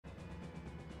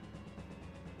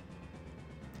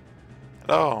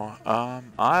Hello,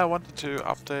 I wanted to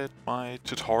update my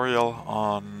tutorial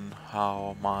on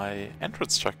how my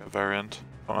entrance tracker variant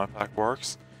for my pack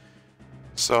works.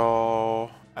 So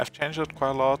I've changed it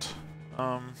quite a lot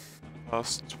in the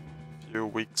past few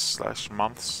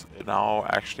weeks/months. It now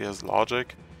actually has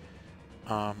logic.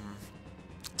 So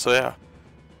yeah,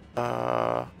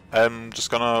 I'm just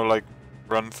gonna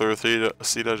run through the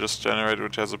Cedar just generated,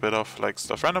 which has a bit of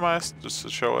stuff randomized just to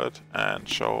show it and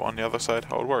show on the other side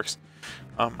how it works.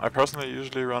 I personally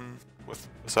usually run with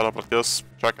a setup like this,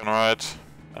 track and write,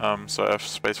 so I have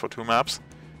space for 2 maps.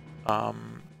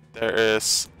 There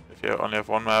is, if you only have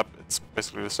 1 map, it's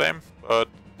basically the same, but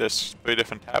there's 3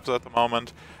 different tabs at the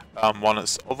moment. One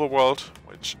is Overworld,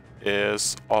 which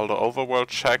is all the Overworld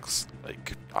checks,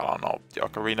 like, I don't know, the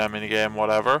Ocarina minigame,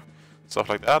 whatever, stuff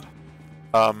like that.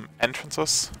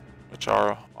 Entrances, which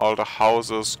are all the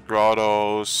houses,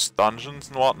 grottos, dungeons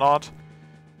and whatnot.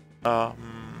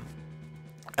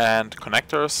 And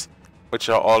connectors, which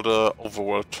are all the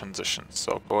overworld transitions.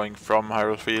 So going from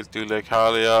Hyrule Field to Lake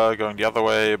Hylia, going the other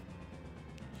way, you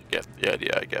get the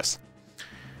idea, I guess.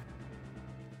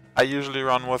 I usually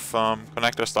run with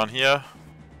connectors down here,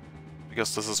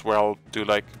 because this is where I'll do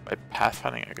my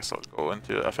pathfinding. I guess I'll go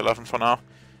into F11 for now,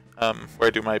 where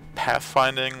I do my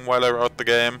pathfinding while I route the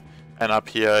game, and up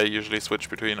here I usually switch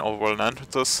between overworld and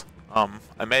entrances.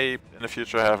 I may in the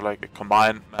future have a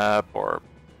combined map, or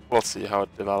we'll see how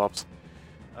it develops.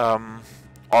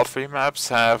 All 3 maps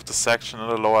have the section in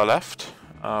the lower left,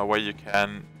 where you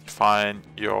can define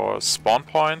your spawn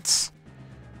points,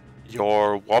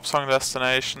 your warp song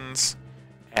destinations,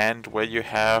 and where you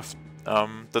have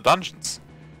the dungeons.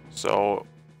 So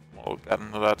we'll get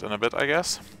into that in a bit, I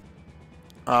guess.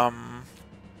 Let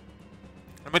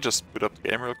me just boot up the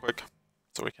game real quick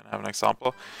so we can have an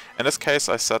example. In this case,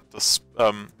 I set this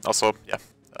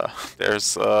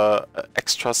there's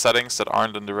extra settings that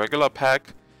aren't in the regular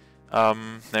pack,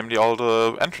 namely all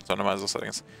the entrance randomizer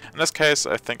settings. In this case,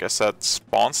 I think I set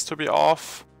spawns to be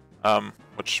off,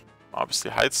 which obviously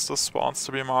hides the spawns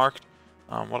to be marked.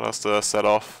 What else did I set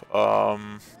off? I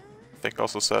think I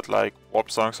also set warp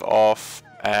songs off,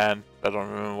 and I don't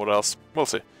remember what else. We'll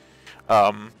see.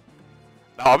 Now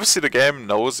obviously the game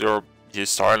knows you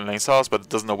start in Link's house, but it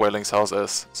doesn't know where Link's house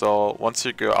is. So once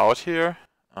you go out here,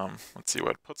 let's see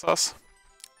where it puts us.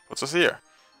 Puts us here.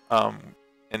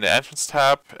 In the entrance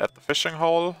tab at the fishing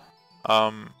hole,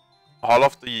 all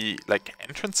of the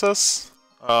entrances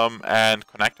and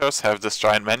connectors have this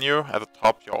giant menu. At the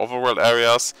top, your overworld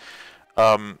areas,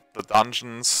 the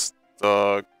dungeons,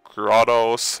 the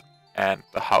grottos, and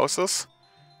the houses.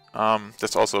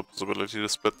 There's also a possibility to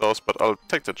split those, but I'll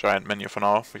take the giant menu for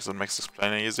now because it makes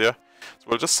explaining easier. So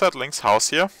we'll just set Link's house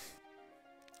here.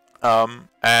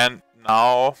 And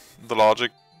now the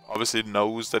logic obviously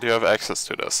knows that you have access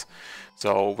to this.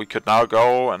 So we could now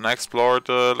go and explore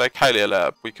the Lake Hylia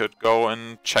lab. We could go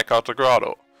and check out the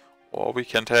grotto. Or we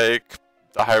can take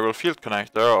the Hyrule Field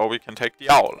connector, or we can take the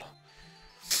owl.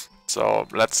 So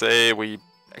let's say we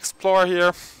explore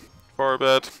here for a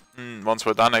bit. Once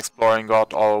we're done exploring,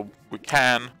 got all we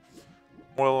can,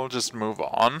 we'll just move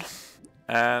on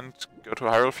and go to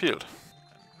Hyrule Field.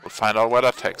 We'll find out where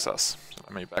that takes us. So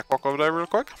let me backwalk over there real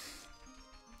quick.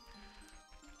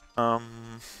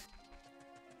 And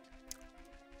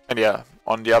yeah,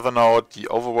 on the other note, the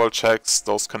overworld checks,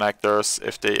 those connectors,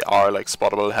 if they are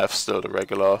spottable, have still the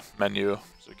regular menu,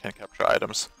 so you can capture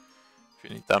items if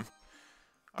you need them.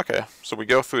 Okay, so we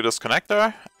go through this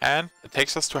connector, and it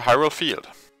takes us to Hyrule Field.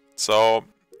 So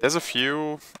there's a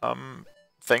few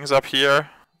things up here,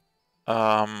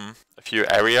 a few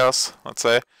areas, let's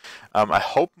say. I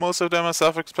hope most of them are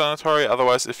self-explanatory.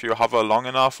 Otherwise, if you hover long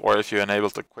enough, or if you enable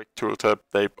the quick tooltip,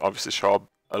 they obviously show up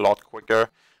a lot quicker.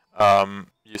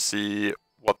 You see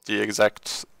what the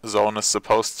exact zone is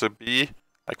supposed to be.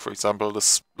 Like, for example,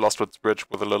 this Lostwoods Bridge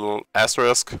with a little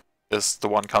asterisk is the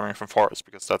one coming from Forest,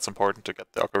 because that's important to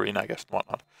get the Ocarina gift and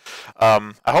whatnot.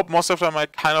 I hope most of them are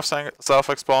kind of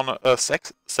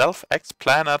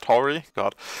self-explanatory.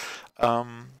 God.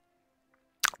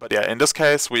 But yeah, in this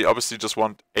case, we obviously just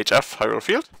want HF, Hyrule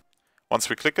Field. Once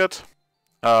we click it,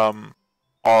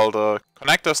 all the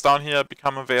connectors down here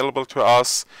become available to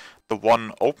us. The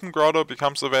one open grotto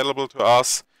becomes available to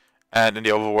us. And in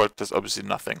the overworld, there's obviously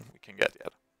nothing we can get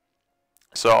yet.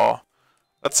 So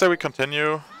let's say we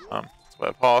continue. That's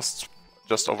where I paused,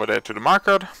 just over there to the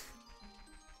market.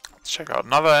 Let's check out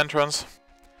another entrance.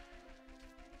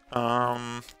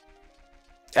 And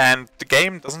the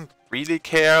game doesn't really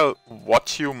care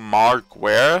what you mark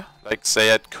where. Like,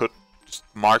 say I could just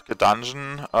mark a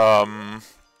dungeon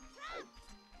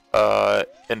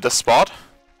in this spot.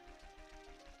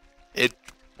 It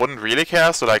wouldn't really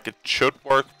care, so like it should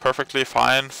work perfectly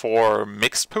fine for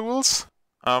mixed pools.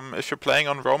 If you're playing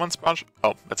on Romance Bunch.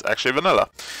 Oh, it's actually vanilla.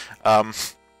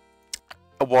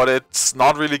 What it's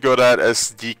not really good at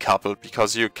is decoupled,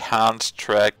 because you can't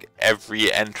track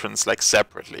every entrance like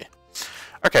separately.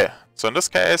 Okay, so in this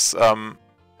case,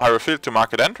 Hyrule Field to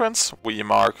Market Entrance, we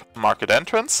mark Market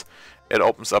Entrance. It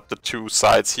opens up the two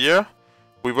sides here.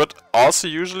 We would also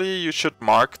usually, you should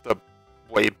mark the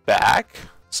way back.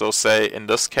 So say in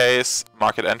this case,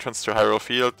 Market Entrance to Hyrule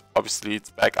Field obviously leads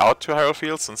back out to Hyrule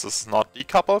Field, since this is not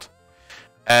decoupled.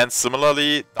 And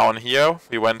similarly, down here,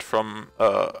 we went from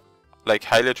Lake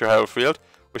Hylia to Hyrule Field.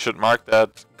 We should mark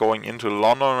that going into the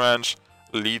London Ranch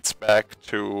leads back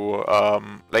to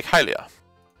Lake Hylia,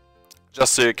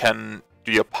 just so you can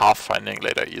do your pathfinding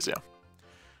later easier.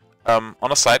 On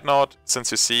a side note,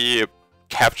 since you see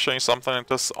capturing something like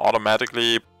this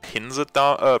automatically pins it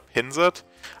down,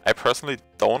 I personally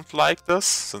don't like this,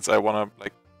 since I want to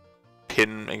like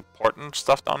pin important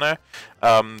stuff down there.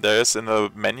 There is in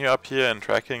the menu up here in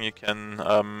tracking, you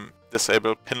can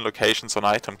disable pin locations on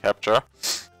item capture.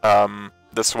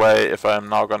 This way, if I'm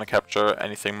now going to capture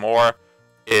anything more,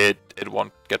 it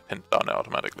won't get pinned down there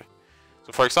automatically.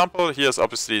 So for example, here's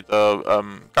obviously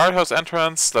the guardhouse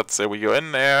entrance. Let's say we go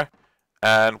in there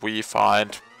and we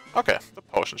find, okay, the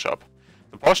potion shop.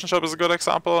 The potion shop is a good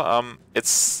example.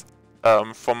 It's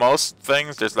for most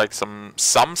things, there's like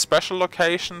some special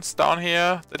locations down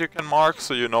here that you can mark,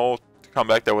 so you know to come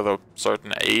back there with a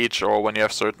certain age or when you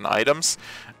have certain items.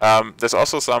 There's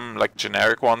also some like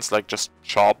generic ones, like just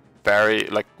shop, fairy,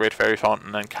 like Great Fairy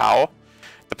Fountain and cow.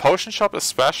 The potion shop is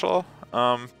special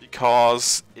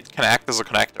because it can act as a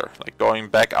connector, like going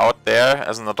back out there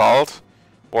as an adult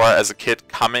or as a kid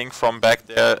coming from back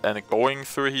there and going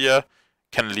through here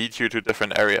can lead you to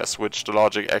different areas, which the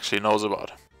logic actually knows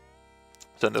about.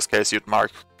 So in this case, you'd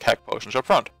mark CAC Potion Shop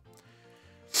front.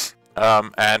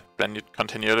 And then you'd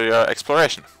continue your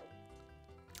exploration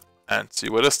and see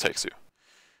where this takes you.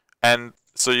 And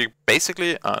so you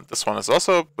basically, this one is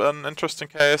also an interesting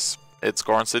case. It's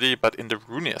Goron City, but in the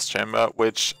Runiest Chamber,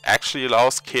 which actually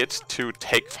allows Kid to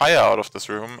take fire out of this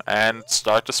room and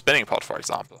start the spinning pot, for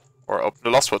example, or open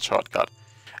the Lostwood shortcut.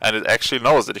 And it actually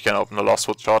knows that you can open the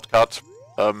Lostwood shortcut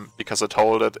because I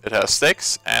told it it has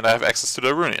sticks, and I have access to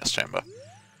the Runiest Chamber.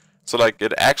 So like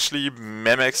it actually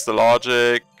mimics the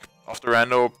logic of the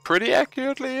rando pretty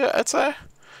accurately, I'd say.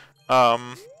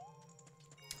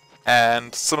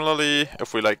 And similarly,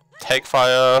 if we like take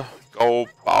fire, go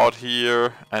out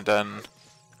here, and then,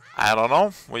 I don't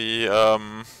know, we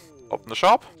open the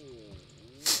shop.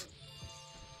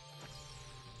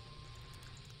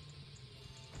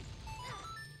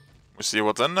 We see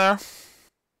what's in there.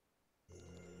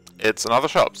 It's another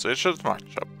shop, so it should mark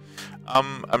the shop.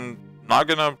 I'm now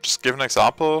gonna just give an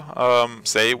example.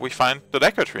 Say we find the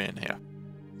deco tree in here.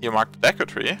 You mark the deco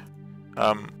tree.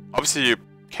 Obviously you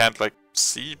can't like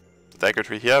see the deco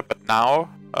tree here, but now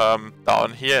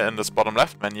down here in this bottom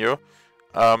left menu,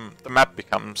 the map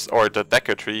becomes, or the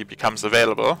deco tree becomes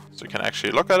available, so you can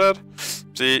actually look at it.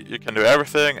 See, you can do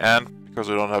everything, and because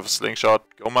we don't have a slingshot,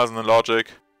 Goma isn't in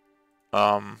logic,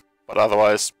 but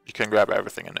otherwise you can grab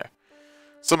everything in there.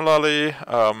 Similarly,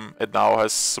 it now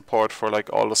has support for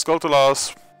like all the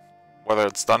Skulltulas, whether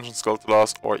it's Dungeon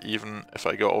Skulltulas or even if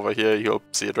I go over here, you'll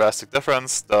see a drastic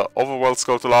difference. The Overworld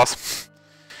Skulltulas,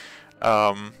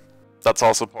 that's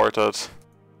all supported.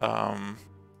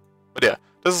 But yeah,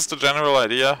 this is the general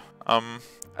idea.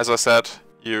 As I said,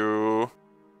 you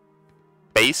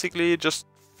basically just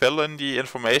fill in the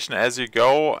information as you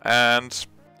go, and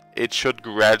it should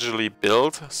gradually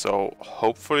build, so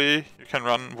hopefully you can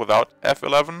run without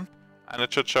F11 and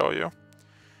it should show you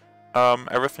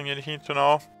everything you need to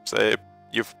know. Say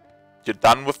you're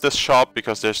done with this shop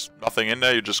because there's nothing in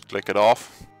there, you just click it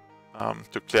off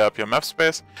to clear up your map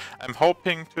space. I'm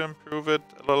hoping to improve it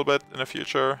a little bit in the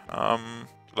future, to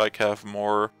like have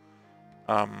more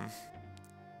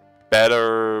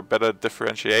better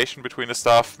differentiation between the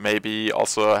stuff. Maybe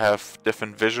also have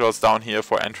different visuals down here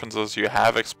for entrances you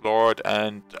have explored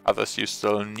and others you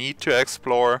still need to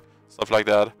explore, stuff like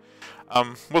that.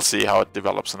 We'll see how it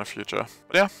develops in the future.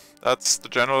 But yeah, that's the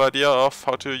general idea of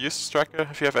how to use this tracker.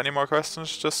 If you have any more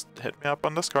questions, just hit me up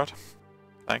on Discord.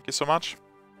 Thank you so much.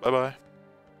 Bye bye.